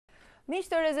Miq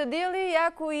të Rreze Dielli, ja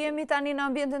ku jemi tani në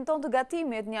ambientin tonë të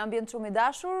gatimit, një ambient shumë i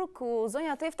dashur, ku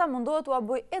zonja Tefta mundohet t'ua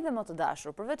bëj edhe më të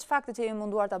dashur. Përveç faktit që jemi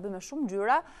munduar ta bëjmë me shumë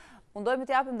ngjyra, mundohemi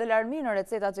të japim dhe larmi në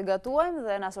recetat që gatuajmë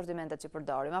dhe në asortimentet që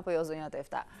përdorim, apo jo zonja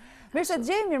Tefta. Mirë se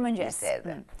të gjej, mirëmëngjes.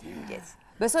 Mirëmëngjes.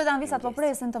 Besoj të anvisat po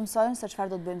presin të mësojnë se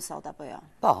çfarë do të bëjmë sot, apo jo?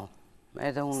 Po,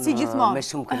 edhe unë me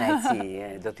shumë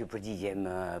kënaqësi do t'ju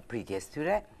përgjigjem pritjes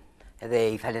tyre,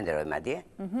 edhe i falenderoj madje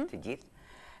të gjithë.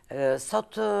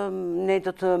 Sot ne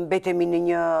do të mbetemi në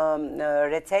një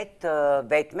recet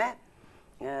vetme,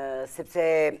 sepse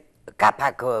ka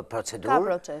pak procedur. Ka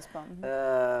proces, po.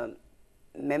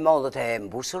 Me mollët e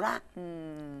mbushura,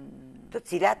 të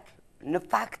cilat në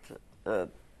fakt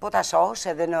po ta shohësh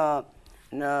edhe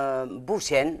në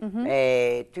mbushjen e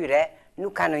tyre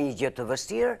nuk ka ndonjë gjë të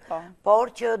vështirë,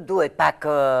 por që duhet pak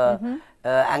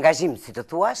angazhim, si të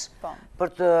thuash, për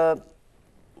të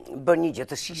bërë një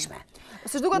gjë të shijshme.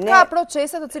 Se duket ka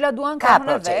procese të cilat duan kohën e vet. Ka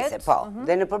procese, po.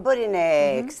 Dhe në përbërjen e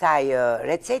kësaj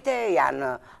recete janë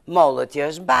mollët që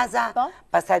është baza,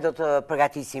 pastaj do të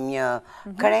përgatisim një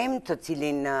krem të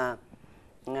cilin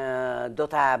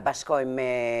do ta bashkojmë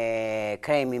me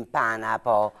kremin Pana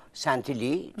apo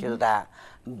chantilly, që do ta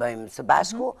bëjmë së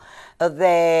bashku,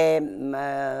 dhe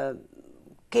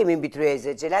kemi mbi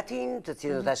Rreze gelatin, të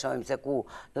cilën do ta shohim se ku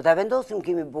do ta vendosim,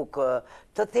 kemi bukë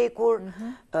të Thekur,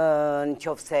 në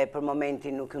qoftë se për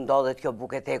momentin nuk ju ndodhet kjo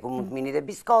bukë e Thekur, mund të mini dhe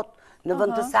biskot në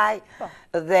vend të saj.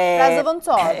 Dhe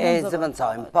e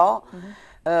zëvendësojmë, po.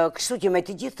 Kështu që me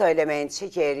të gjithë këto elementë,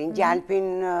 sheqerin,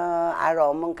 gjalpin,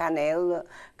 aromën,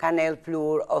 kanellë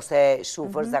plur ose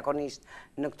shufër, zakonisht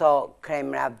në këto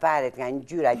kremra varet nga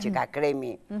ngjyra që ka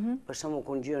kremi, për shembull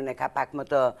ku ngjyrën e ka pak më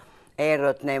të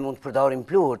errët ne mund të përdorim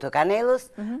plur të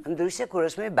kanellës, ndryshe kur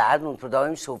është me bardhë mund të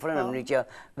përdorim shufrën në mënyrë që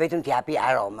vetëm t'japi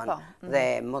aromën dhe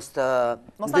mos të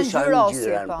ndryshojmë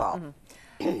ngjyrën.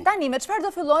 Tani me çfarë do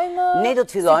fillojmë? Ne do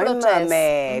të fillojmë me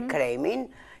kremin,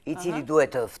 i cili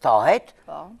duhet të ftohet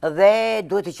dhe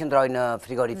duhet të qëndrojë në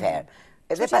frigorifer.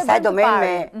 Edhe pastaj do merrem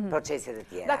me proceset e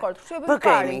tjera. Për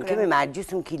kremin kemi marrë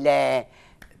gjysmë kile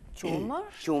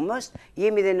qumësht,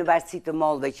 jemi dhe në varësi të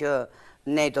mollëve që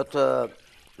ne do të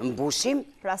mbushim.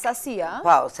 Pra sasia?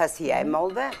 Po, sasia e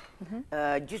mollëve.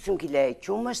 Gjysmë kile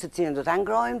qumësht, të cilën do ta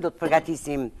ngrojmë, do të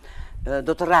përgatisim,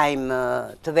 do të rrajmë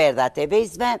të verdhat e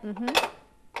vezëve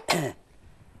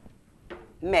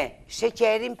me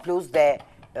sheqerin plus dhe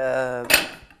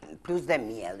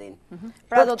mielin.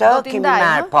 Pra do t'i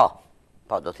ndajmë?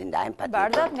 Po, do t'i ndajmë patjetër.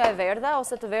 Bardhat nga e verdha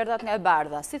ose të verdhat nga e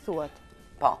bardha, si thuhet?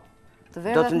 Po.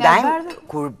 Do të ndajmë,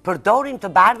 kur përdorim të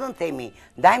bardhën, themi,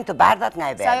 ndajmë të bardhat nga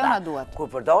e verdha. Sa jo na duhet? Kur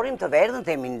përdorim të verdhën,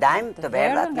 themi, ndajmë të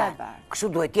verdhat nga e bardha. Kështu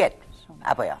duhet jetë,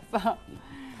 apo jo?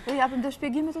 Do japim dhe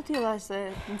shpjegime të tilla, se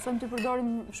mësojmë të përdorim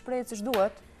shprehjet siç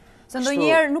duhet. Se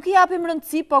ndonjëherë nuk i japim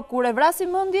rëndësi, po kur e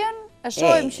vrasim mendjen, e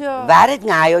shohim që varet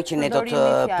nga ajo që ne do të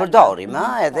përdorim,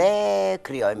 edhe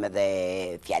krijojmë edhe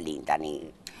fjalinë tani.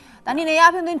 Tani ne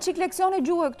japim dhe një qik leksioni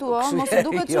gjuhë këtu, mos e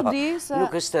duket çudi se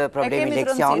nuk është problemi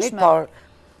leksionit, por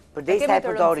përdesë e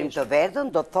përdorim të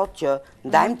verdhën, do të thotë që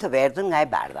ndajmë të verdhën nga e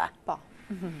bardha. Po.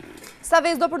 Sa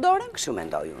vezë do përdorim? Kështu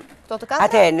mendoj unë. Këto të katra?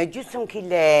 Atëherë, në gjysmë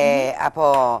kile apo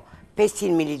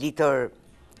 500 ml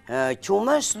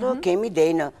qumësht, kemi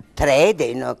deri në 3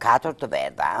 deri në 4 të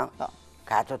verdha.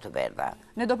 4 të verdha.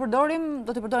 Ne do t'i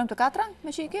përdorim të katra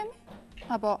me që i kemi?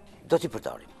 Apo? Do t'i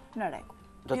përdorim. Në rregull.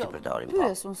 Do t'i përdorim, po.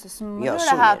 Pyes unë se s'më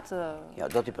rehat.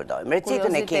 Jo, do t'i përdorim.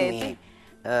 Recetën e kemi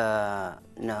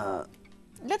në...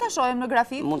 Le ta shohim në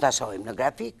grafik? Mund ta shohim në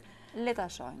grafik. Le ta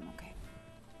shohim, okej.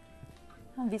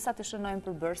 Në visat i shënojmë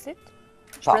për bërësit.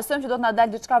 Shpresojmë që do t'na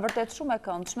dalë diçka vërtet shumë e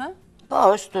këndshme. Po,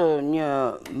 është një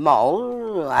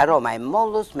mollë, aroma e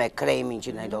mollës me kremin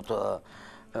që ne do të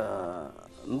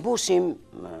mbushim,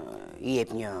 i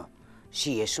jep një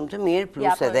shije shumë të mirë,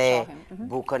 plus edhe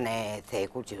bukën e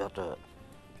Thekur që do të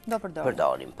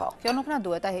përdorim, po. Kjo nuk na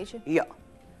duhet, a heqi? Jo.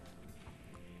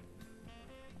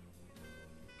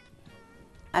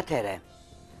 Atëre.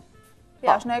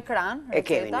 Ja, është në ekran. E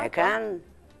kemi në ekran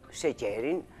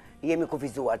sheqerin. Jemi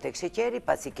kufizuar tek sheqeri,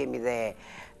 pasi kemi dhe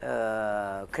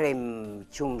krem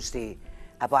qumështi,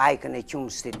 apo ajkën e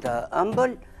qumështit të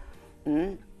ëmbël.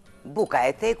 Buka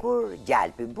e Thekur,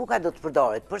 gjalpi. Buka do të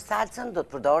përdoret për salcën, do të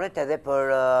përdoret edhe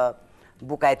për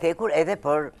buka e Thekur, edhe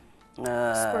për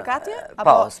spërkatje?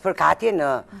 Po, spërkatje në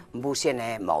mbushjen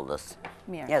e mollës.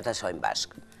 Mirë. Ja, ta shohim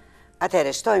bashkë.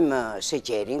 Atëherë, shtojmë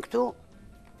sheqerin këtu,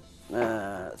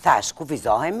 thash,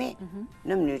 kufizohemi,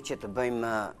 në mënyrë që të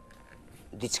bëjmë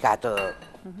diçka të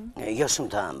jo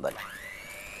shumë të ëmbël.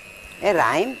 E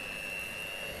rrajmë,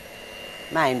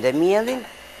 marrim dhe mielin,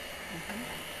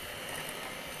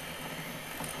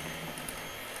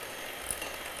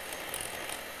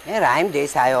 E rajmë dhe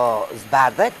sa ajo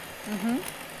zbardhet.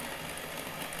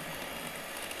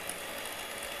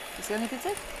 Si një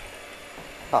picet?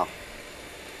 Po.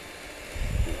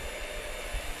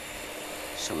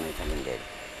 Shumë i faleminderit.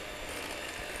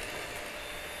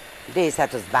 Dhe sa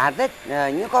të zbardhet,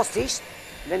 njëkohësisht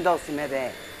vendosim edhe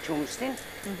qumështin,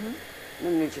 në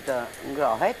mënyrë që të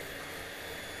ngrohet.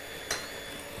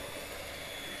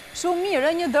 Shumë mirë,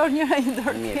 një dorë njëra, një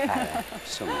dorë Mirë fare,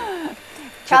 shumë mirë.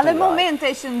 Ka dhe momente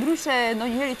që ndryshe në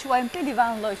njëri quajmë të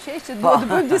divan loqe, që duhet të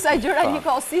bëjmë disa gjëra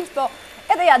njëkohësisht, po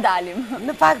edhe ja dalim.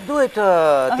 Në fakt duhet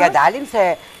t'ja dalim,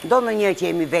 se do në njërë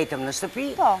që jemi vetëm në shtëpi,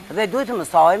 dhe duhet të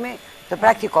mësojmë, të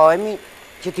praktikojmë,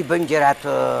 që t'i bëjmë gjërat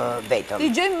vetëm. T'i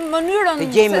gjejmë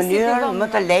mënyrën më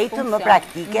të lehtë, më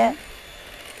praktike,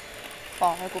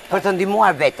 për të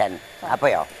ndihmuar veten, apo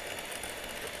jo.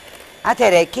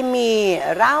 Atëre, kemi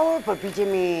rrahur,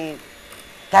 përpiqemi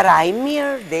të rrajmë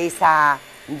mirë, dhe isa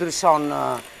ndryshon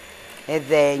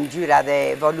edhe ngjyra dhe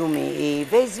volumi i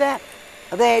vezëve,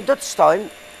 dhe do të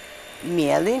shtojmë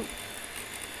mielin.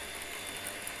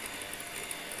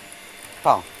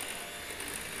 Po,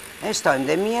 e shtojmë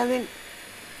dhe mielin.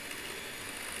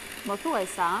 Më thuaj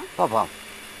sa? Po.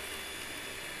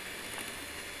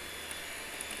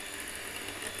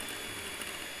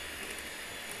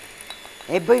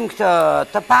 E bëjmë këtë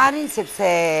të parin, sepse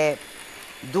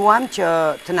duam që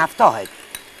të naftohet.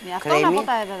 Mjafton apo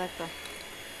ta edhe dhe këtë?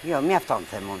 Jo, mjafton,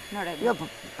 themun. Në rregull. Jo,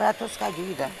 për ato s'ka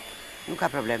gjyde, nuk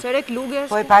ka problem. Qerek lugesh?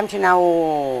 Po e pam që na u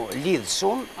lidh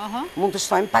shumë, mund të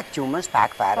shtojmë pak qumësht,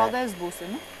 pak fare. Po dhe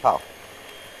zbusim. Po.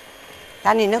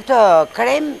 Tani në këtë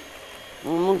krem,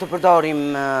 mund të përdorim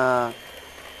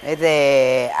edhe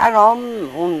aromë,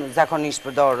 unë zakonisht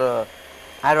përdor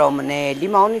aromën e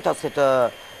limonit ose të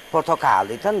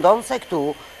portokallit. Ndonë se këtu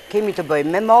kemi të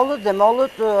bëjmë me mollët dhe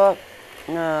mollët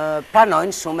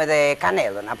pranojnë shumë edhe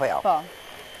kanellën, apo jo? Po.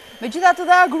 Me gjitha të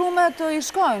dhe agrumet i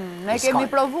shkojnë, ne kemi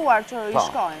provuar që i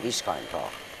shkojnë. Po, i shkojnë, po.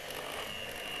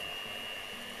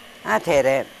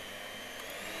 Atere,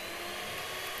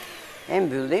 e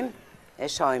mbyllim, e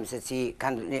shojmë se si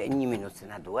një minutë se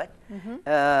na duhet.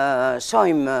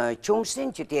 Shojmë qumështin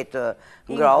që t'jetë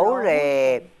ngrohur,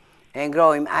 e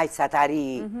ngrojmë aq sa të arri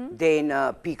dhe në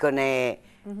pikën e,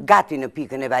 gati në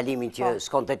pikën e valimit që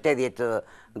shkon të 80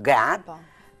 gradë,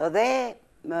 dhe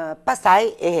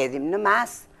pastaj e hedhim në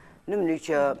masë, në mënyrë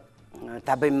që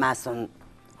ta bëjmë masën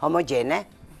homogjene,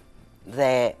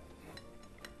 dhe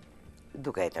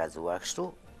duke e trazuar kështu,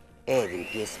 e hedhim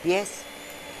pjesë.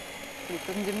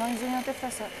 Të ndihmojnë zonja Tefta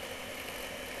se.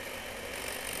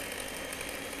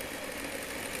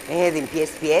 E hedhim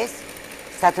pjesë,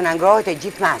 sa të na ngrohet e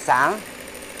gjithë masa,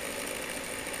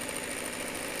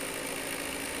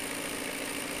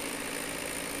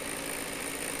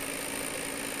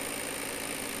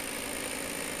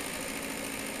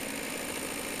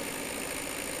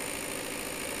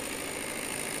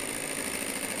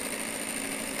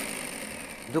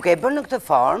 duke e bërë në këtë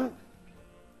formë,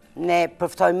 ne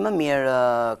përftojmë më mirë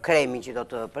kremin që do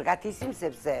të përgatisim,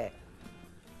 sepse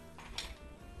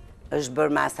është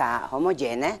bërë masa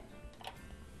homogjene,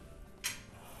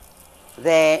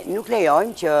 dhe nuk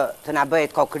lejojmë që të na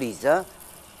bëhet kokrizë,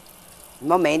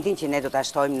 në momentin që ne do ta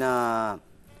shtojmë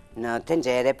në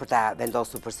tenxhere për ta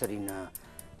vendosur përsëri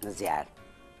në zjarr.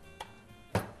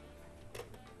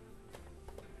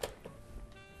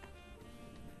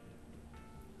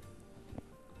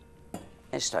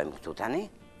 E shtojmë këtu tani.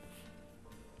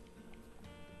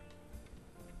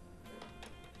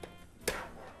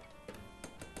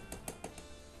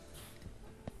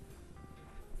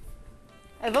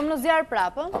 E vëmë në zjarë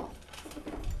prapë?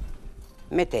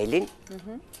 Me telin,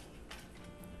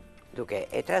 duke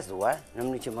e trazuar, në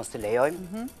mënyrë që mos të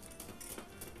lejojmë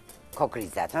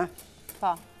kokrizat.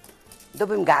 Po. Do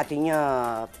bëjmë gati një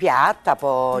pjatë,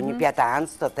 apo një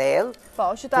pjatancë të thellë.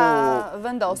 Po, që ta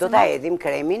vendosim. Do ta hedhim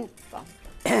kremin,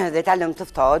 dhe ta lëmë të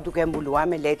ftohet, duke mbuluar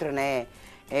me letrën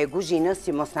e kuzhinës,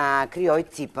 që mos na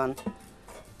krijojë cipën.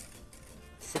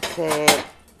 Sepse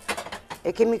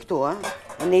e kemi këtu,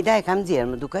 Nejda e kam nxjerrë,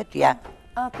 më duket, ja.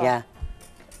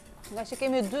 Nga që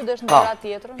kemi 2 desh në gjëra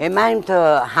tjetrën. E marrim të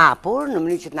hapur, në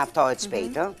mënyrë që të naftohet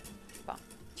shpejt,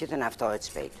 që të naftohet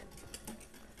shpejt.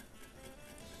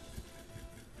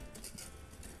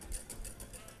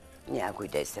 Ja,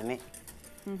 kujdesemi.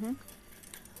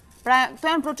 Pra, këto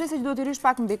janë procese që duhet i rish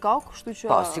pak mbi kokë, kështu që...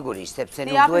 Po, sigurisht, sepse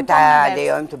nuk duhet ta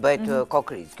lejojmë të bëhet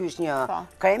kokriz. Ky është një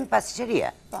krem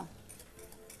pasqyrie. Po.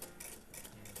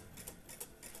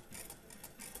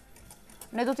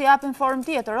 Ne do t'i japim formë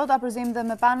tjetër, ta përzim dhe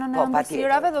me panën e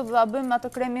ëmbëlsirave, do t'a bëjmë atë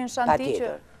kremin shanti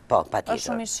që është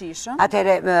shumë i shishëm.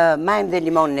 Atëherë, majmë dhe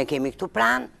limonin e kemi këtu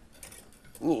pranë.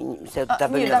 Se do ta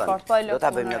bëjmë në vend. Do ta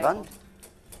bëjmë në vend.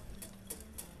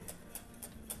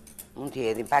 Mund t'i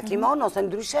hedhim pak limon, ose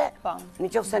ndryshe, në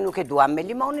qoftë se nuk e duam me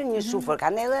limonin, një shufër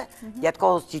kanellë, gjatë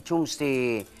kohës që qumështi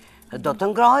do të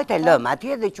ngrohet, e lëm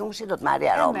atje dhe qumështi do të marrë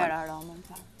aromën. E merë aromën,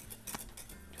 pa.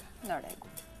 Në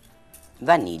rregull.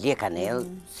 Vanilje, kanellë,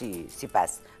 si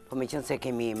pas. Po me qënë se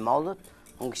kemi mollët,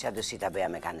 unë kisha dëshir ta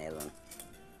bëja me kanellën.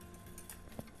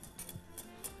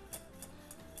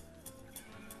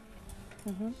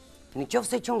 Në qoftë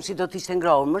se qumështi do t'ishte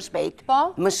ngrohur më shpejt,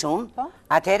 më shumë,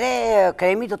 atëhere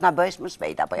kremi do t'na bëhesh më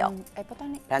shpejt, apo jo?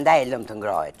 Prandaj e lëm të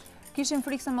ngrohet. Kishim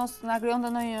frikë se mos na krijonte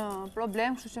ndonjë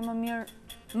problem, kështu që më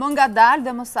mirë më ngadalë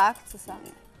dhe më saktë se sa.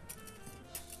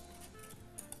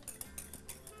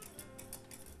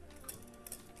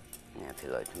 Ne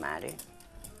filloj të marri.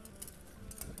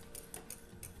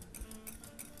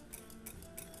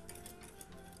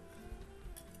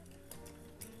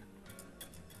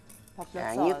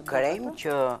 Një krem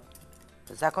që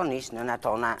zakonisht në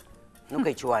natona nuk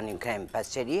e quanin krem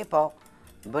pasqerie, po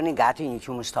bëni gati një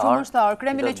qumështar. Qumështar,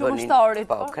 kremin e qumështarit.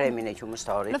 Po, kremin e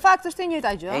qumështarit. Në fakt është e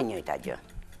njëjta gjë. E njëjta gjë.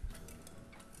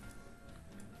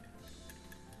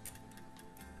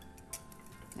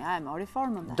 Ja, e mori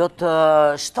formën. Do të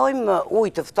shtojmë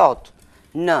ujë të ftohtë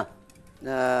në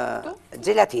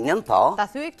gelatinën, po. Ta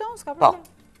thyej këto, s'ka problem.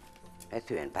 Po, e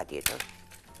thyen patjetër.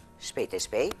 Shpejt e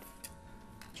shpejt.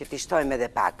 Që t'i shtojmë edhe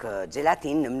pak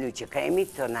gelatin në mënyrë që kremi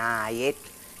të na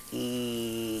jetë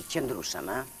i qëndrueshëm.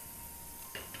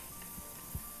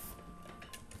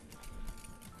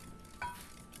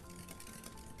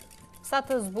 Sa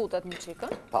të zbutet një çikë?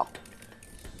 Po.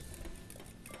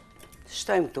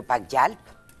 Shtojmë këtu pak gjalp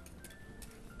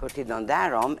për t'i dhënë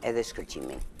aromë edhe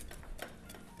shkëlqimin.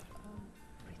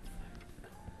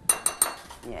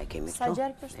 Ja, e kemi këtu. Sa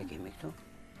gjalp është? E kemi këtu.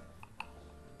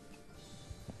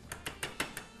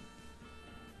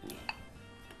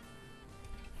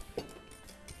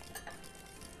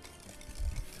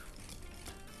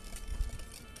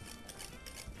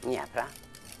 Nja, pra,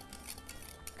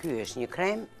 ky është një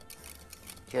krem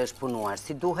që është punuar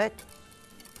si duhet.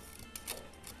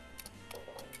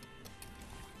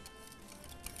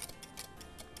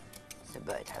 Se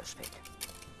bëhet herë shpejt.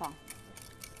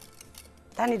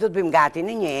 Tani do të bëjmë gati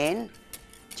në një enë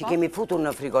që kemi futur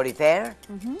në frigorifer.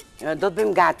 Do të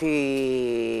bëjmë gati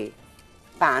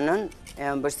panën e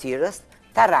ëmbëlsirës,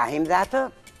 ta rrahim dhe atë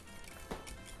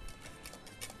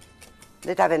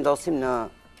dhe ta vendosim në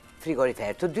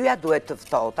frigorifer. Të dyja duhet të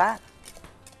ftohta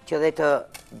që dhe të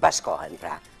bashkohen,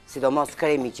 pra. Sidomos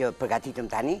kremi që përgatitëm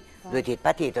tani, duhet jetë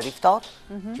patjetër i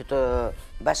ftohtë që të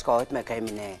bashkohet me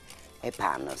kremin e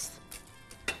panës.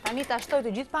 Tani ta shtoj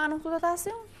të gjithë panën këtu të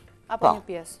tasim? Apo një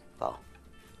pjesë? Po.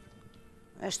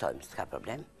 E shtojmë, s'ka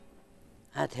problem.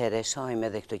 Atëherë shojmë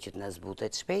edhe këto që të na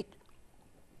zbutet shpejt.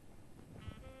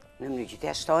 Në mënyrë që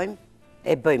t'ja shtojmë,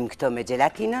 e bëjmë këtë me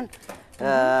gelatinën,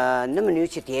 në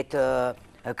mënyrë që t'jetë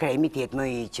kremi t'jetë më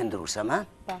i qëndrueshëm,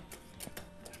 Po.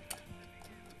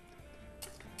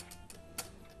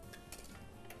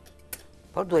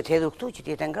 Por duhet hedhur këtu që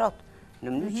t'jetë ngrohtë,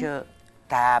 në mënyrë që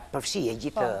ta përfshijë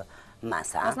gjithë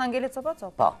masa. Mos na ngelet copa?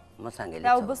 Po, mos na ngelet copa.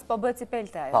 Ja u bës po bëhet si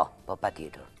pelte ajo. Po,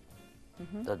 patjetër.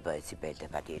 Do të bëhet si pelte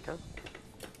patjetër.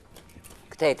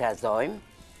 Këtë e trazojmë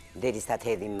derisa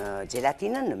të hedhim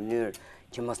gelatinën në mënyrë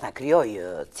që mos na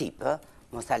krijojë cipë,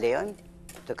 mos ta lejojmë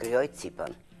të krijojë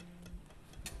cipën.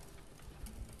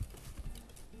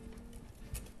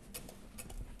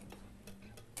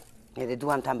 Edhe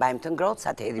duam ta mbajmë të ngrohtë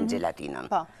sa të hedhim gelatinën.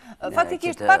 Po.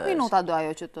 Faktikisht pak minuta do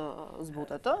ajo që të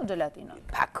zbutet, gelatina.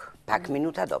 Pak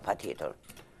minuta do, patjetër.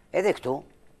 Edhe këtu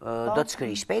do të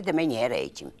shkëri shpejt dhe me njerë e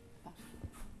heqim.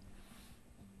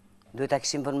 Duhet ta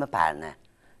kishim vënë më parë ne.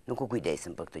 Nuk u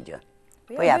kujdesëm për këtë gjë.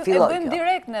 Po ja, filloj kjo. E bëjmë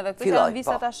direkt neve, këtë janë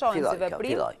visa ta shohim si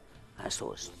veprim. Filloj,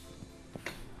 ashtu është.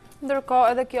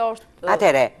 Ndërkohë edhe kjo është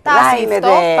atëre, rahim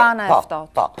edhe pana e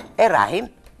ftohtë. Po, e rahim.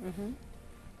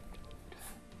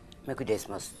 Me kujdes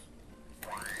mos.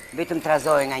 Vetëm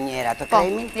trazoj nga njëra të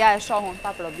kremin. Po, ja e shohun,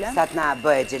 pa problem. Sa të na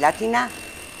bëhet gelatina.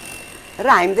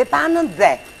 Rahim dhe panën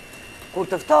dhe kur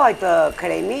të ftohet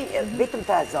kremi, vetëm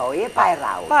trazoje, pa e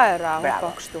rrahur. Pa e rrahur,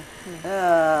 po kështu.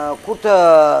 Kur të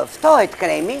ftohet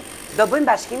kremi, do bëjmë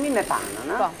bashkimin me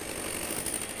panën. Po.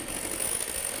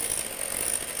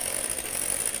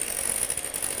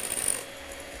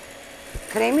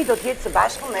 Kremi do t'jetë së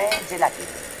bashku me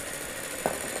gelatinë.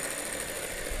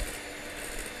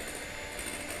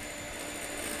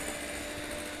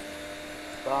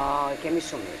 Po, kemi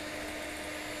shumë mirë.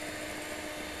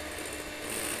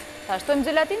 Ta shtojmë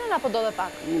gelatinën apo do dhe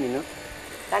pak? Një minut.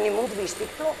 Tani mund të vishti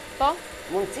këtu? Po.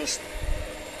 Mundësisht.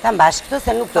 Ta mbash këtë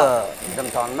se nuk të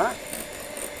dëmton më.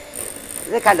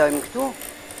 Dhe kalojmë këtu.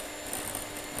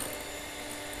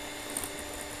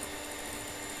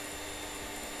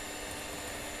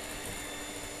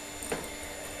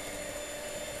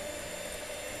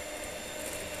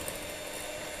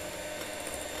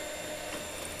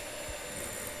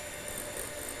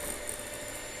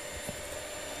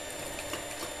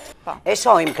 E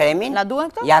shohim kremin. Na duen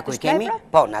këto? Ja ku e kemi?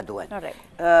 Po, na duen. Në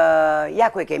rregull. Ja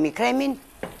ku e kemi kremin,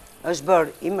 është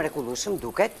bërë i mrekullueshëm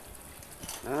duket.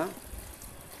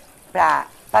 Pra,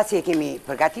 pasi e kemi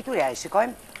përgatitur, ja e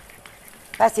shikojmë.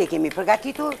 Pasi e kemi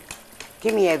përgatitur,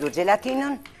 kemi hedhur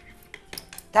gelatinën.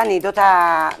 Tani do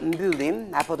ta mbyllim,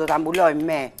 apo do ta mbulojmë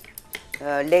me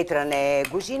letrën e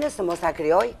kuzhinës, të mos ta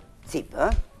krijoj cip,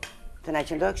 të na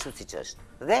qëndrojë kështu siç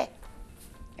është. Dhe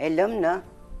e lëm në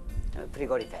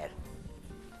frigorifer.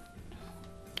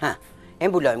 E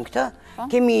mbulojmë këtë.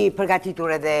 Kemi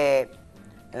përgatitur edhe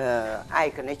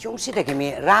ajkën e qumshit, e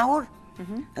kemi rrahur.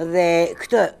 Dhe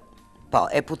këtë, po,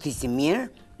 e puthisim mirë,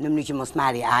 në mënyrë që mos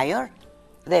marri ajër,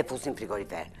 dhe e fusim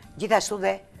frigorifer. Gjithashtu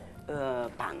dhe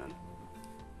panën.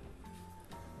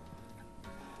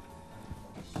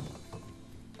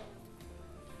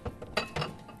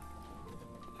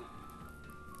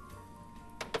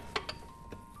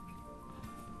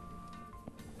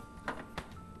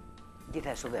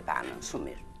 Gjithashtu dhe panën, shumë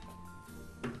mirë.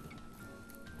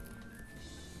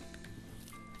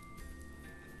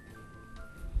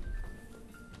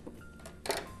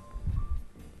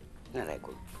 Në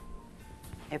rregull.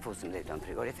 E fusim dhe në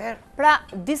frigorifer. Pra,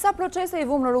 disa procese i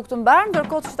vumë në rrugë të mbarë,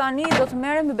 ndërkohë që tani do të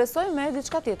merrem, besoj, me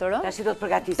diçka tjetër, ë? Tash do të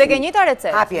përgatisim. Tek e njëjta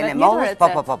recetë. Hapjen e mollës,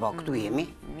 po, këtu jemi.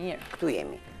 Mirë. Këtu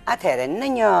jemi. Atëherë, në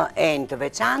një enë të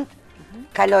veçantë,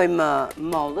 kalojmë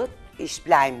mollët, i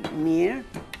shplajmë mirë.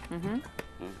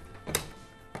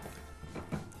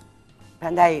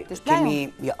 Prandaj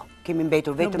kemi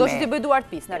mbetur vetëm me... Nuk do që t'i bëj duart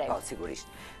pis, në rregull. Po, sigurisht.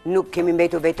 Nuk kemi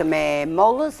mbetur vetëm me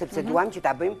mollën, sepse duam që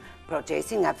ta bëjmë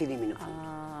procesin nga fillimi në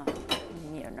fund.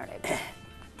 Mirë, në rregull.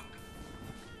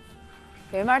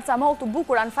 Kemi marrë ca mollë të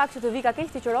bukura, në fakt që të vika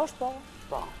keq të qërosh, po?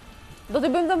 Po. Do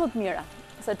t'i bëjmë dhe më të mira,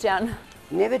 se që janë.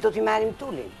 Neve do t'i marrim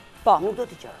tullin. Po. Nuk do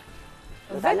t'i qërë.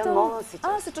 Do t'a lëm mollën si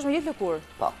që. Si që është me gjithë lëkur.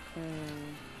 Po.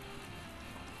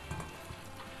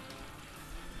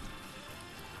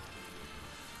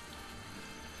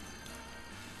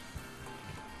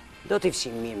 Do t'i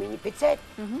fshim mirë me një picet.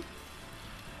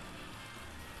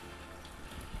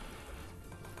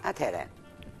 Atëhere,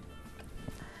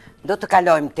 do të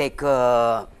kalojmë tek...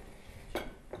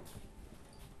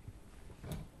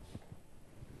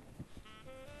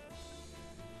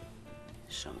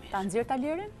 Shumë mirë. Ta nxjerr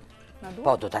talierin?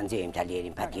 Po, do ta nxjerrim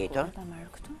talierin patjetër,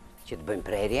 që të bëjmë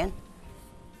prerjen.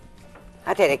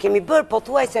 Atëhere, kemi bërë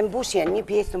pothuajse mbushjen, një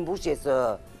pjesë të mbushjes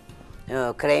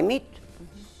kremit,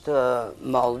 të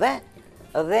mollëve,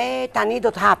 dhe tani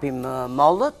do të hapim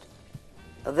mollët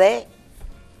dhe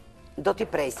do t'i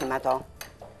presim ato.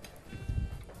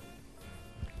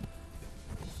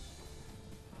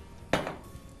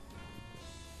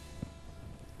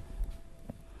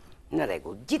 Në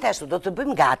rregull. Gjithashtu do të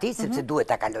bëjmë gati, sepse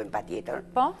duhet ta kalojmë patjetër.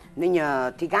 Po? Në një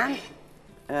tigan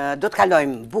do të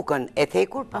kalojmë bukën e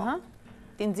thekur, po.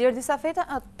 Ti nxjerr disa feta,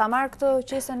 ta marr këtë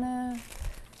qesën e...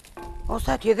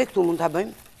 Ose atje edhe këtu mund ta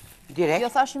bëjmë. Direkt. Jo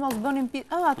thashim mos bënim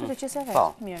aty të qesë vetë.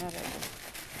 Po. Mirë, në rregull.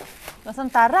 Do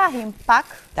thënë ta rrahim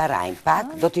pak. Ta rrahim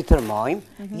pak, do t'i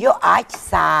tërmojmë, jo aq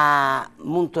sa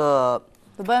mund të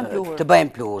bëhem pluhur. Të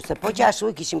bëhem pluhur, se po që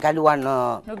ashtu i kishim kaluar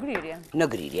në grirje.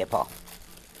 Në grirje, po.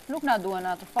 Nuk na duhen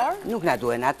atë formë? Nuk na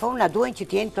duhen atë formë, na duhen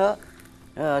që t'jenë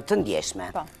të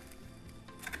ndjeshme. Po.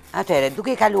 Atëherë,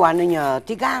 duke i kaluar në një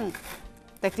tigan.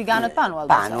 Tek tiganët panuel.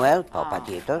 Panuel, po,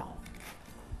 patjetër.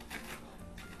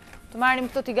 Të marrim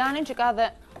këtë tiganin që ka dhe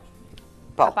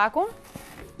kapakun.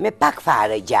 Me pak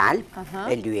fare gjalp,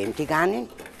 e lyem tiganin,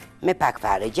 me pak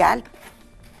fare gjalp.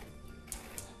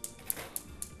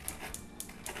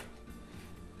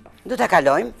 Do të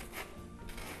kalojmë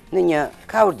në një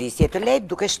kaurdisje të lehtë,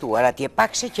 duke shtuar atje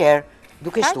pak sheqer,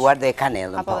 duke shtuar dhe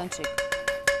kanellën. Apo dhe në qik.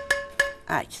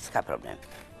 Aq, s'ka problem.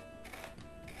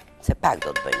 Se pak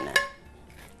do të bëjmë ne.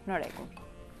 Në rregull.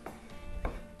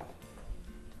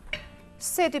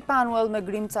 Seti panuel me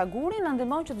grimca guri në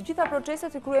ndihmon që të gjitha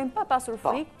proceset i kryejmë pa pasur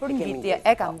frikë për ngjitje.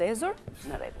 E kam ndezur.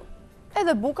 Në rregull.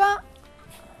 Edhe buka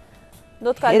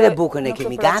do të kaloj. Edhe bukën e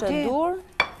kemi gati.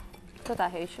 Të ta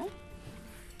heqëm.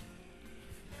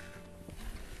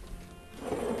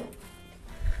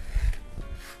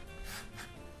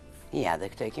 Ja, dhe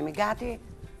këtë e kemi gati,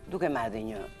 duke marrë dhe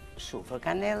një shufër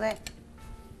kanelle,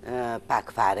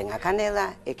 pak fare nga kanella,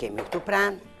 e kemi këtu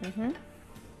pranë.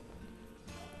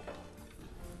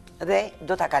 Dhe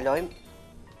do t'a kalojmë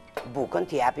bukën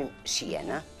t'i japim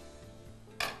shijen,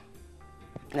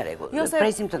 Në rregull,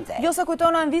 presim të nxehtë. Jo se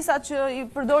kujtona në visat që i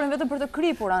përdorin vetëm për të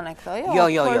kripur anë këto,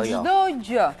 Jo. Për çdo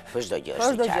gjë. Për çdo gjë,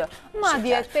 Për çdo gjë.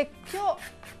 Madje tek kjo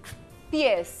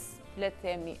pjesë, le të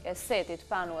themi, e setit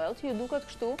panuel, që ju duket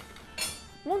kështu,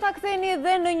 mund ta ktheni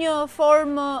edhe në një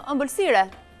formë ëmbëlsire.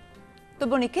 Të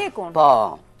bëni kekun.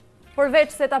 Po.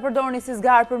 Përveç se ta përdorni si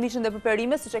zgarë për mishin dhe për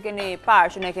perimet, siç e keni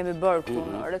parë që ne kemi bërë këtu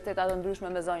në receta të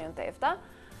ndryshme me zonjën Tefta.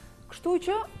 Kështu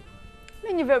që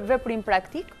me një veprim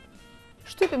praktik,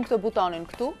 shtypim këtë butonin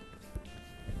këtu,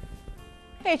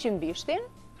 heqim bishtin,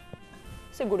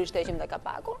 sigurisht heqim dhe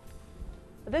kapakun,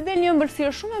 dhe del një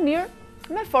ëmbëlsirë shumë e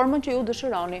mirë me formën që ju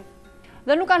dëshironi.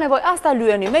 Dhe nuk ka nevojë as ta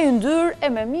lyeni me yndyrë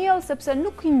e me miell, sepse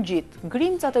nuk i ngjit.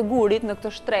 Grimcat e gurit në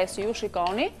këtë shtresë që ju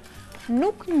shikoni,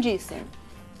 nuk ngjisin.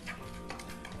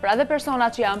 Pra dhe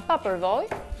personat që janë pa përvojë,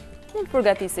 mund të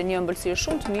përgatisin një ëmbëlsirë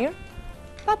shumë të mirë,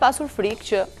 pa pasur frikë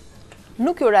që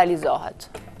nuk ju realizohet.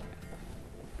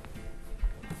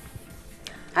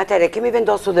 Atëre, kemi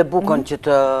vendosur dhe bukën që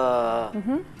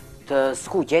të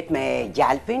skuqet me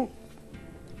gjalpin,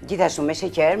 gjithashtu me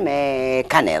sheqer, me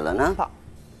kanellën, Po.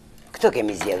 Këtë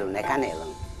kemi zgjedhur ne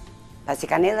kanellën. Pasi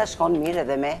kanella shkon mirë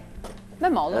edhe me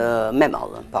mollën. Me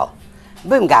mollën, po.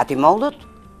 Bëjmë gati mollët.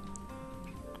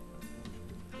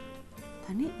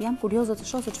 Tani jam kurioze të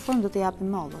shoh se ç'formë do të japim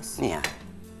mollës. Ja.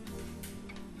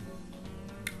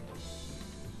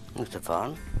 Në këtë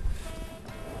formë.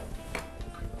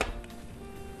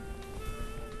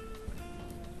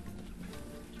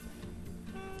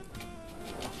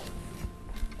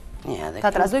 Ta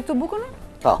trazoj këtu bukën?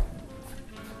 Po.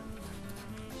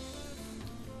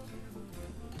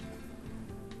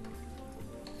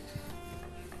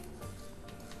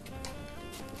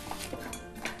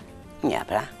 Ja,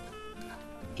 pra.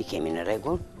 I kemi në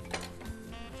rregull.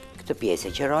 Këtë pjesë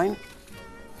e qërojmë.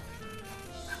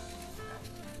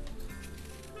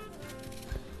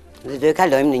 Dhe do e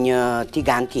kalojmë në një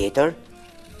tigan tjetër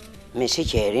me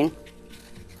sheqerin,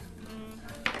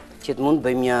 që të mund të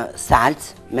bëjmë një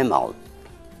salcë me mollë.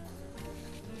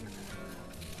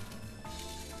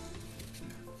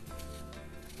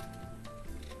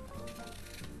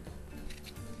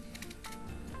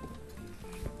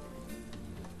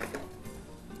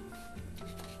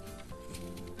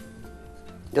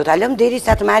 Do ta lëm deri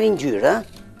sa të marrin ngjyrë,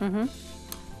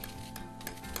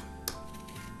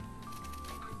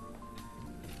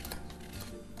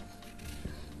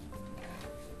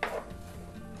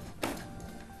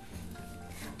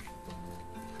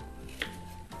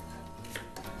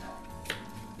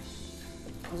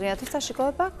 Zonja Tefta,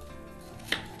 shikoj pak?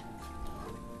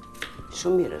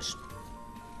 Shumë mirë është.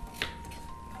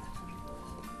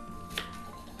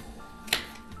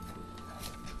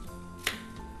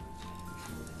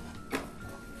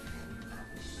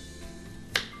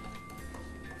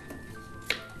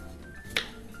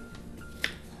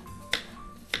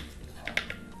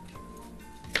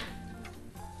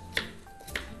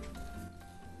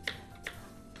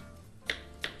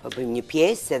 Po bëjmë një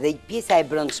pjesë, edhe pjesa e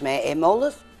brendshme e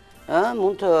mollës,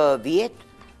 mund të vihet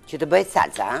që të bëhet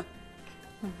salca,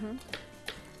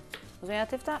 Zonja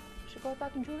Tefta, shikoj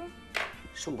pak ngjyrën?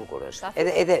 Shumë bukur është.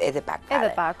 Edhe pak.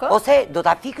 Edhe pak, Ose do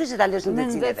ta fikësh dhe ta lësh në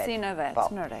nxehtësinë e vet.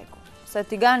 Në rregull. Se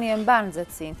tigani e mban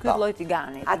nxehtësinë, ky lloj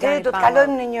tigani. Atëherë do të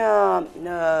kalojmë në një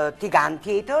tigan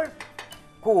tjetër,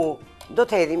 ku do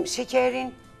të hedhim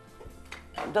sheqerin,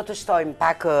 do të shtojmë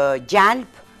pak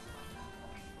gjalp,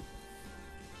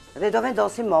 dhe do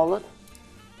vendosim mollët.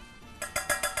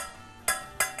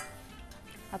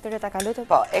 Atëherë ta kalojmë?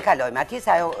 Po, e kalojmë. Atje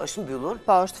se ajo është mbyllur.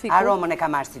 Po, është fikur. Aromën e ka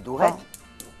marrë si duhet.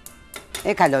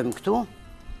 E kalojmë këtu,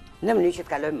 në mënyrë që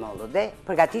të kalojmë mollët dhe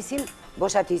përgatisim,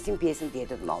 boshatisim pjesën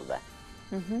tjetër të mollëve.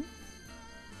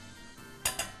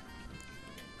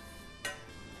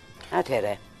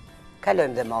 Atëherë,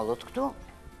 kalojmë dhe mollët këtu.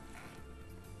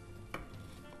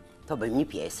 Të bëjmë një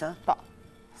pjesë. Po.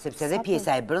 Sepse dhe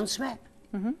pjesa e brendshme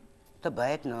të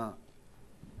bëhet në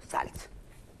salcë.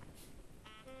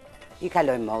 I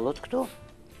kalojmë mollët këtu.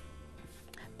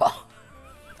 Po.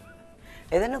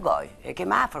 Edhe në gojë. E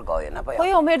kemi afër gojën, apo jo? Po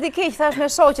jo, më erdhi keq, thash me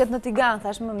shoqet në tigan,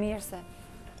 thash më mirë se.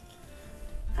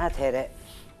 Atëherë,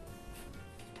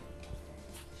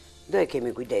 do e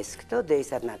kemi kujdes këto,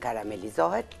 derisa të na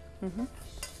karamelizohet.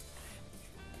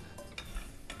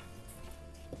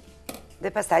 Dhe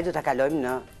pastaj do ta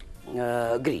kalojmë në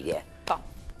grilje. Po.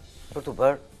 Për të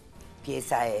bërë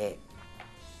pjesa e...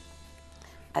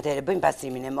 Atëherë bëjmë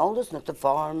pastrimin e mollës në këtë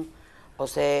formë,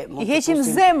 ose mund të heqim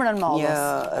zemrën mollës.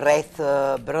 Një rreth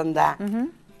brenda.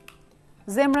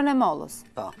 Zemrën e mollës.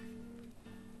 Po.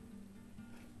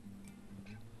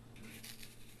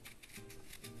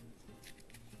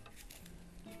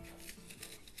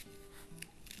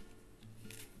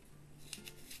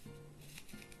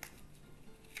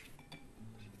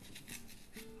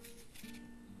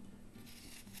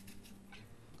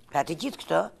 Pra të gjithë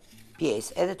këtë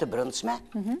pjesë edhe të brëndshme,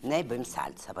 ne bëjmë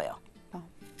salcë, apo jo?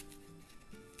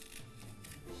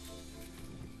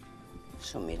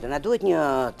 Shumë mirë, do na duhet një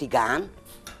tigan,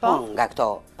 nga këto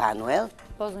panuel,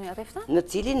 zonja Tefta? në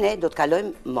cilin ne do të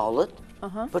kalojmë mollët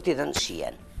për t'i dhënë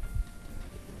shijen.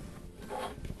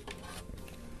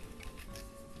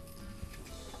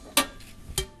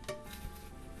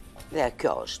 Dhe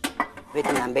kjo është,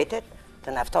 vetëm na mbetet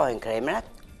të naftohen kremrat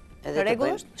edhe të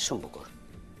bëjmë shumë bukur.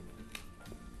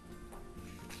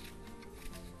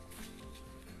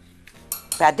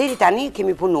 Pra deri tani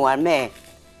kemi punuar me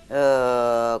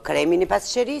kremin e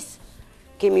pasqerisë,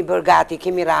 kemi bërë gati,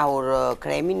 kemi rahur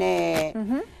kremin e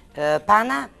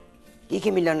pana, i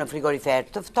kemi lënë në frigorifer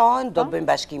të ftohen, do të bëjmë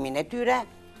bashkimin e tyre.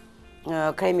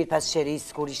 Kremi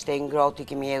pasqerisë kur ishte ngrohtë i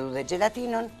kemi hedhur dhe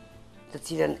gelatinën, të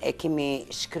cilën e kemi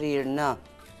shkrirë në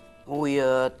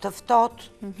ujë të ftohtë,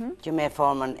 që me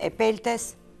formën e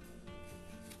peltes.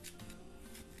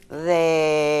 Dhe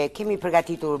kemi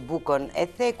përgatitur bukën e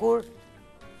thekur,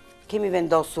 kemi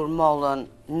vendosur mollën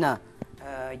në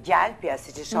gjalp, ja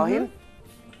si që shohim.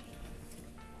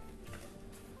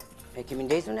 E kemi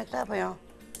ndezur në këta, apo jo?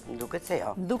 Duket se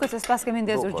jo. Duket se s'pas kemi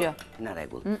ndezur gjë. Në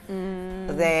regull.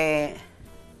 Dhe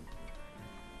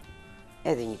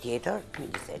edhe një tjetër, një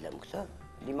diselëm këtë,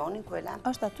 limonin ku e lam.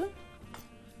 Është aty?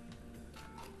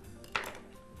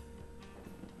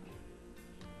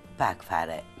 Pak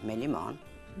fare me limon,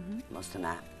 mos të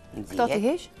na nëzihet. Këto t'i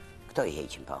heq? Këto i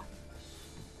heqim, po.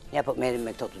 Ja, po merim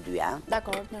me këto të dyja.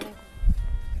 Dakor, në rregull.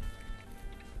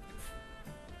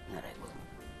 Në rregull.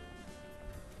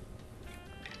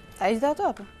 A ishte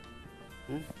ato, apo?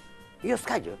 Jo,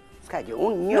 s'ka gjë.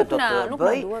 Unë një do të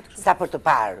bëj, sa për të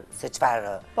parë se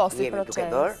çfarë jemi duke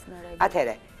bërë.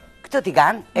 Atëhere, këtë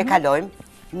tigan e kalojmë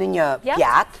në një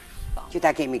pjatë, që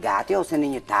ta kemi gati, ose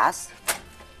në një tas.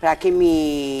 Pra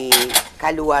kemi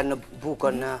kaluar në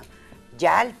bukën në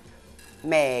gjalp,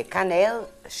 me kanellë,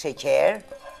 sheqer,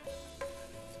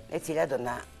 e cila do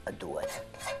na duhet.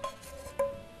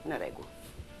 Në rregull.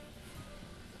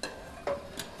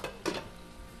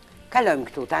 Kalojmë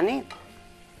këtu tani.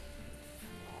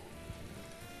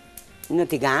 Në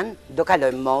tigan do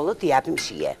kalojmë mollët, i japim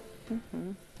shije.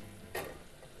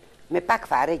 Me pak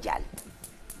fare gjalp.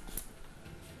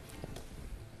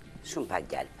 Shumë pak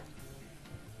gjalp.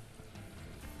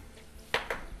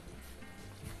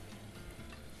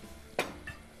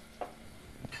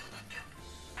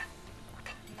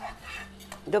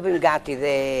 Do bëjmë gati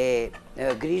dhe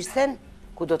grishten,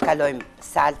 ku do të kalojmë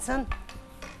salcën,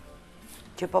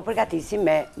 që po përgatisim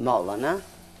me mollën, ë?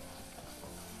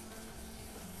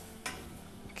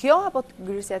 Kjo apo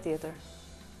grisja tjetër?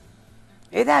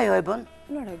 Edhe ajo e bën.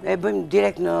 Në rregull. E bëjmë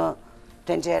direkt në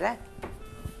tenxhere.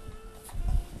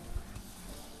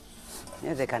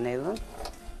 Edhe kanellën.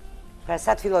 Pra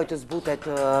sa të filloj të zbutet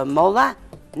molla,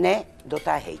 ne do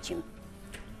ta heqim.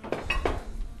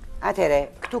 Atëhere,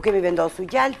 këtu kemi vendosur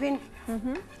gjalpin,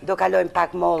 do kalojmë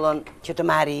pak mollën që të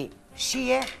marri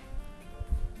shije.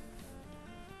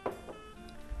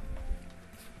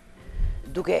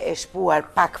 Duke e shpuar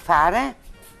pak fare,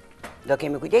 do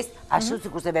kemi kujdes, ashtu si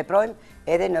kurse veprojmë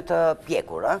edhe në të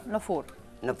pjekur, në furr.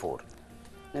 Në furr.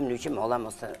 Në mënyrë që molla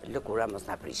lëkura mos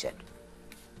na prishet.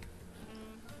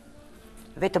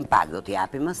 Vetëm pak do t'i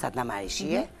japim, sa të na marri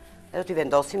shije, dhe do t'i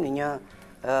vendosim në një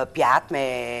pjatë me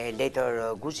letër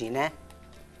kuzhine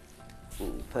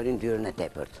për yndyrën e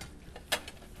tepërt.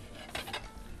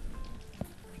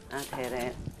 Atëhere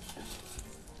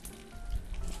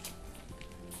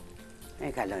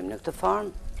e kalojmë në këtë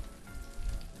formë.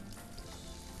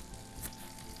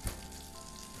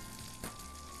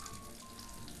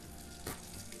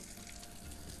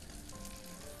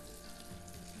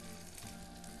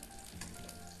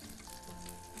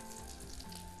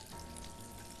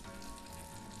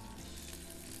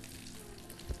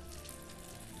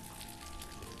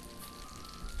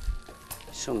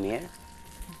 Shumë mirë.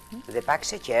 Dhe pak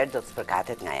sheqer do të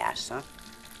spërkatet nga jashtë.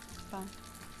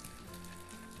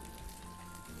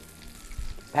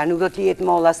 Pra nuk do të jetë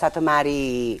molla sa të marri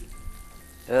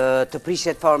të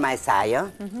prishet forma e saj, ë?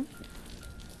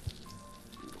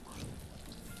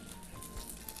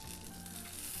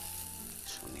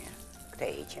 Shumë mirë. Këtë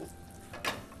e heqim.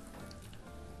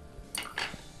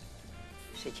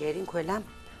 Sheqerin ku e lam?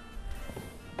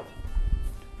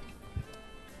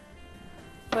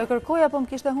 Po e kërkoj apo më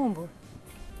kishte humbur?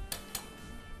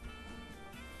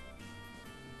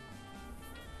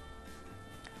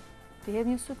 Ti hedh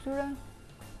një sy këtyre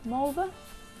mollëve?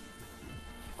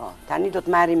 Po, tani do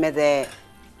të marrim edhe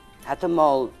atë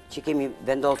mollë që kemi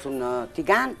vendosur në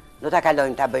tigan, do ta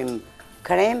kalojmë ta bëjmë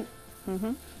krem.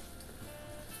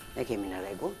 E kemi në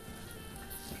rregull.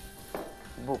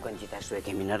 Bukën gjithashtu e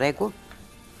kemi në rregull.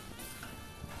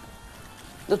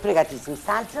 Do të përgatisim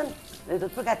salcën dhe do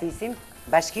të përgatisim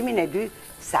bashkimin e dy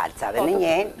salcave në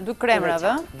njën. Dy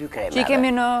kremrave. Që i kemi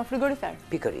në frigorifer.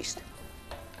 Pikërisht.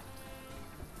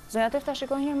 Zonja Tefta,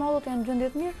 shikoj njërë mollët janë gjendje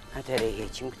të mirë? Atëherë i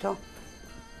heqim këto.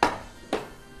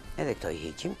 Edhe këto i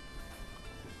heqim.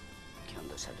 Kjo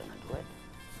ndoshta do na duhet.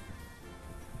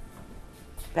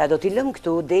 Pra do t'i lëm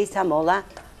këtu derisa molla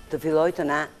të filloj të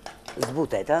na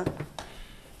zbutet, ë?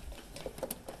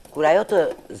 Kur ajo të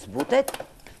zbutet,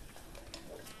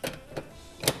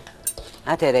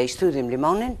 atëherë i shtrydhim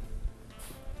limonin.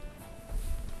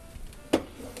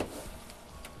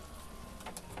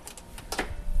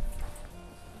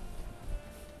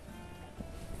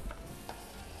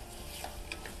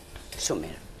 Shumë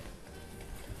mirë.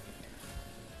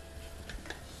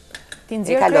 Ti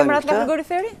nxjerr kremrat nga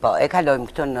frigoriferi? Po, e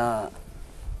kalojmë këtë në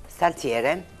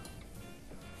salciere.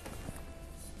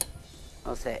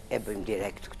 Ose e bëjmë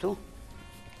direkt këtu,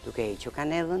 duke hequr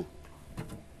kanellën.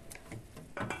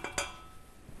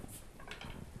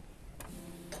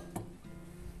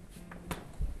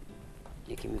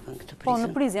 Ne kemi vënë këtë prizën. Po,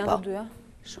 në prizë janë të dyja.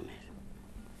 Shumë mirë.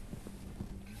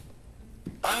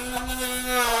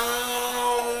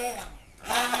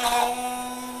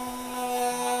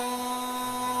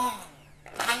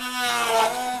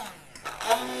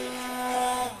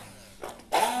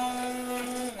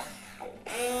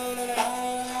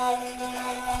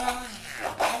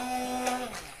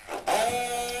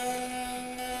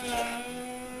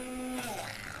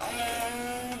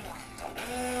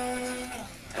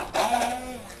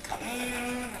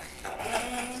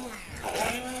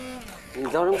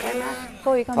 Dorëm krema?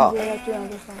 Po, i kam dhjerë aty janë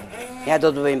të shumë. Ja,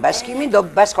 do të bëjmë bashkimin, do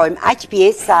bashkojmë aq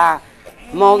pjesë sa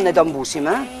mollën e do mbushim,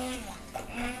 ë?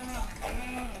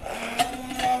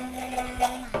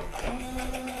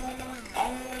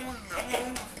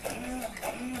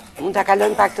 Mund ta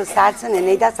kalojmë pak të salcën e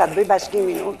nejta sa të bëj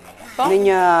bashkimin unë në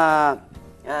një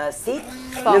sit,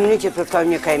 në mënyrë që të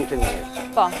përftojmë një krem të mirë.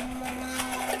 Po.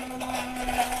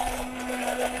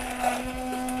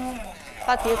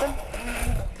 Patjetër.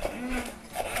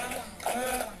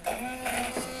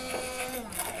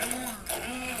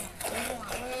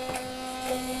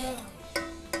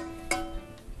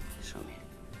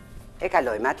 E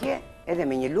kalojmë atje, edhe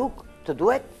me një lugë të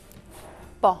duhet.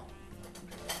 Po.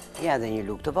 Ja dhe një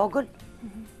lugë të vogël.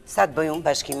 Sa të bëjmë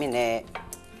bashkimin e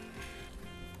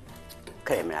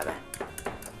kremrave.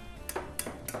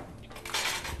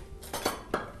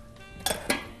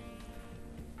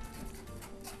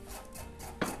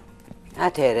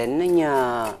 Atëherë, në një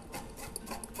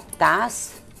tas,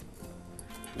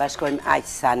 bashkojmë aq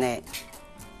sa ne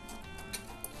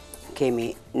kemi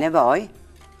nevojë.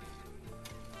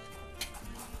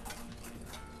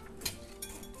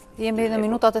 Jemi në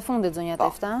minutat e fundit, zonja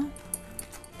Tefta.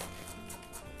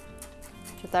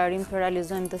 Që ta arrim të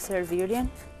realizojmë të servirjen.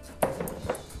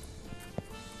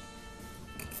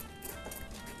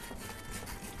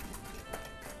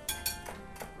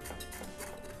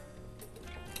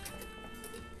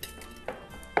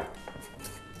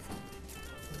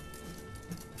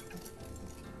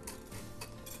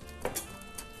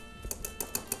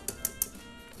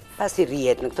 Pasi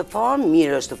rrihet në këtë formë,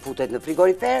 mirë është të futet në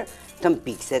frigorifer, të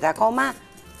mpikset akoma,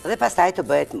 dhe pastaj të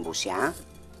bëhet mbushja.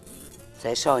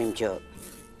 Se e shohim që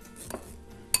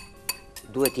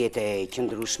duhet jetë e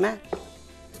qëndrueshme.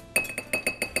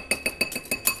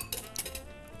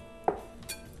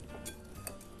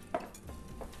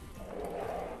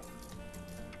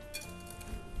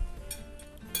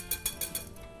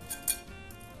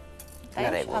 Në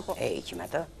rregull, e heqim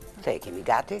atë, këtë e kemi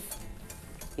gati.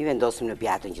 I vendosim në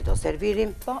pjatën që do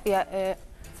servirim. Po, ja,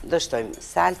 dështojmë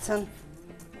salcën.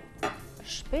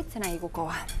 Shpejt se na iku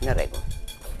koha. Në rregull.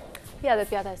 Ja dhe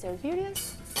pjata e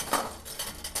servirjes.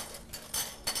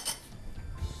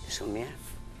 Shumë mirë.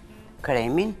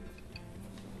 Kremin.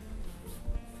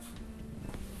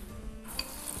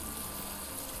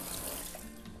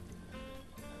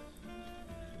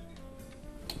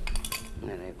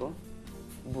 Në rregull.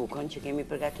 Bukën që kemi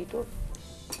përgatitur.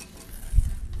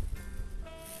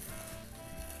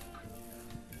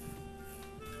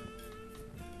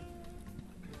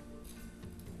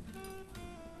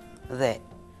 Dhe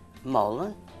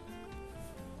mollën,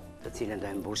 të cilën do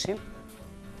e mbushim,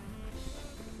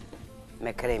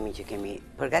 me kremin që kemi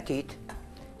përgatit,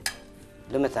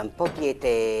 do me thëmë, po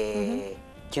t'jetë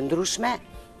qëndrueshme.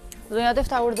 Zonja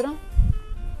Tefta urdhëron?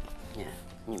 Një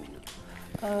minutë.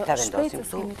 Ta vendosim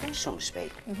këtu, shumë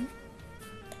shpejt.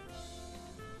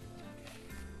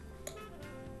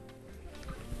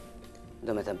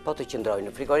 Do me thëmë, po të qëndroj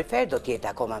në frigorifer, do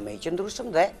t'jetë akoma me i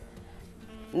qëndrueshëm dhe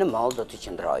në mollë do të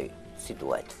qëndroj si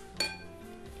duhet.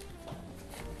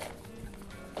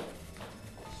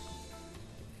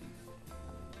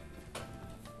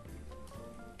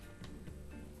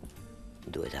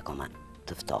 Duhet akoma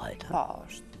të ftohet. Po,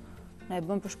 është. Ne e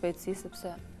bëm për shpejtësi,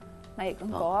 sepse na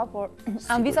ikën koha, por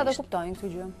anvisat e kuptojnë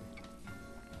këtë gjë.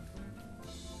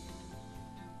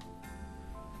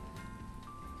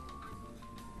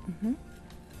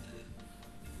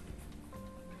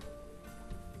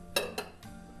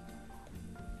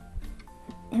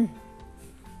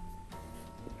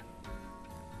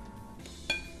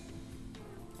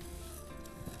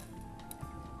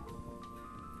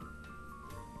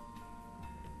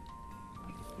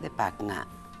 Dhe pak nga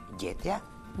gjetja,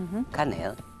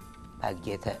 kanellë, pak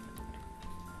gjete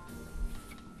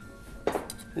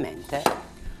mente.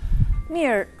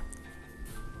 Mirë,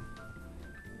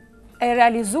 e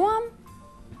realizuam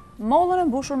mollën e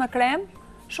mbushur me krem,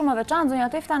 shumë e veçantë, zonja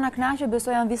Tefta na kënaqe,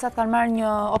 besoj anvisat kanë marrë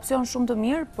një opsion shumë të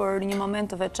mirë për një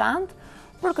moment të veçantë,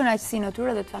 për kënaqësinë e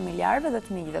tyre dhe të familjarëve dhe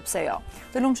të miqve, pse jo.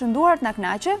 Të lumshënduart na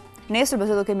kënaqe. Nesër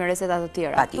besoj do kemi reseta të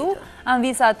tjera këtu.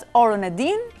 Anvisat orën e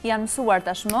din, janë mësuar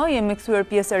tashmë, jemi kthyer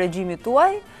pjesë e regjimit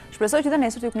tuaj. Shpresoj që dhe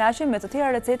nesër t'ju kënaqem me të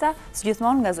tjera receta, si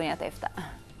gjithmonë nga zonja Tefta.